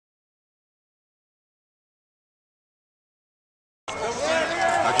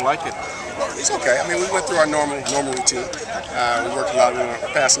wasn't like it. It's okay. I mean, we went through our normal routine. We worked a lot on our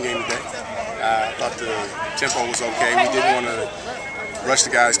passing game today. I thought the tempo was okay. We didn't want to rush the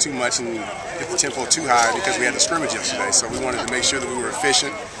guys too much and get the tempo too high because we had the scrimmage yesterday. So we wanted to make sure that we were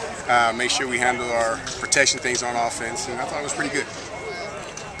efficient, make sure we handled our protection things on offense, and I thought it was pretty good.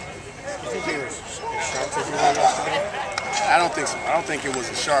 You think it was as sharp as you were yesterday? I don't think so. I don't think it was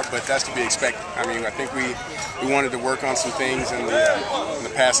as sharp, but that's to be expected. I mean, I think we wanted to work on some things in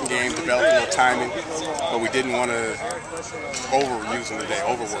the passing game, develop a little timing, but we didn't want to overuse them today,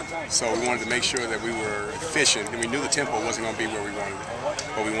 overwork them. So we wanted to make sure that we were efficient, and we knew the tempo wasn't going to be where we wanted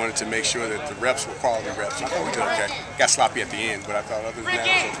it. But we wanted to make sure that the reps were quality reps. I thought we did okay. Got sloppy at the end, but I thought other than that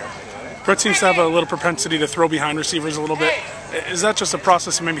it was okay. Brett seems to have a little propensity to throw behind receivers a little bit. Is that just a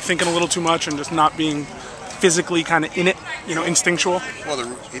process of maybe thinking a little too much and just not being physically kind of in it, instinctual? Well,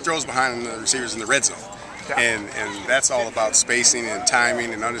 he throws behind the receivers in the red zone, and that's all about spacing and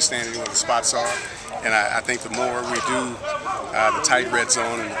timing and understanding what the spots are. And I think the more we do the tight red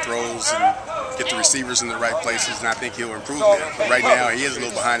zone and the throws and get the receivers in the right places, and I think he'll improve there. But right now, he is a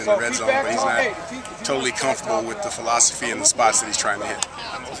little behind in the red zone, but he's not totally comfortable with the philosophy and the spots that he's trying to hit.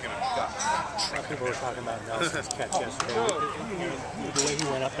 People were talking about Nelson's catch yesterday. The way he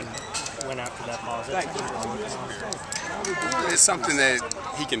went up and went after that ball. It's something that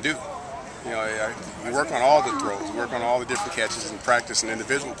he can do. We work on all the throws, we work on all the different catches and practice an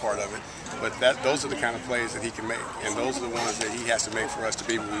individual part of it. But those are the kind of plays that he can make, and those are the ones that he has to make for us to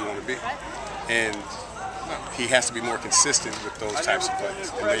be where we want to be. And he has to be more consistent with those types of plays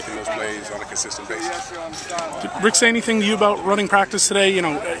and making those plays on a consistent basis. Did Rick say anything to you about running practice today?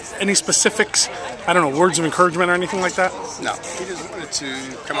 Any specifics? I don't know, words of encouragement or anything like that? No, he just wanted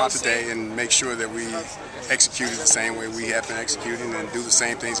to come out today and make sure that we executed the same way we have been executing and do the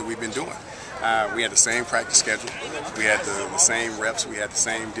same things that we've been doing. We had the same practice schedule. We had the same reps. We had the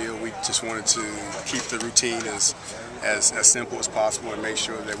same deal. We just wanted to keep the routine as simple as possible and make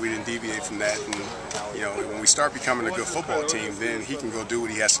sure that we didn't deviate from that. And when we start becoming a good football team, then he can go do what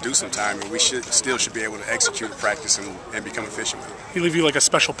he has to do sometime, and we still should be able to execute the practice and become efficient with it. He leave you like a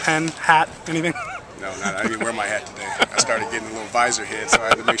special pen, hat, anything? No, I didn't wear my hat today. I started getting a little visor head, so I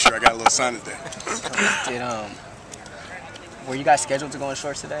had to make sure I got a little sun today. Were you guys scheduled to go in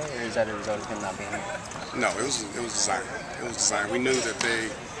shorts today, or is that a result of him not being here? No, it was designed. It was designed. We knew that they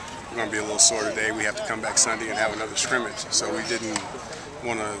were going to be a little sore today. We have to come back Sunday and have another scrimmage, so we didn't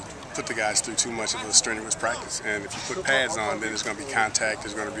want to put the guys through too much of a strenuous practice. And if you put pads on, then there's going to be contact.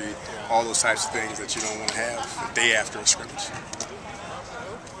 There's going to be all those types of things that you don't want to have the day after a scrimmage.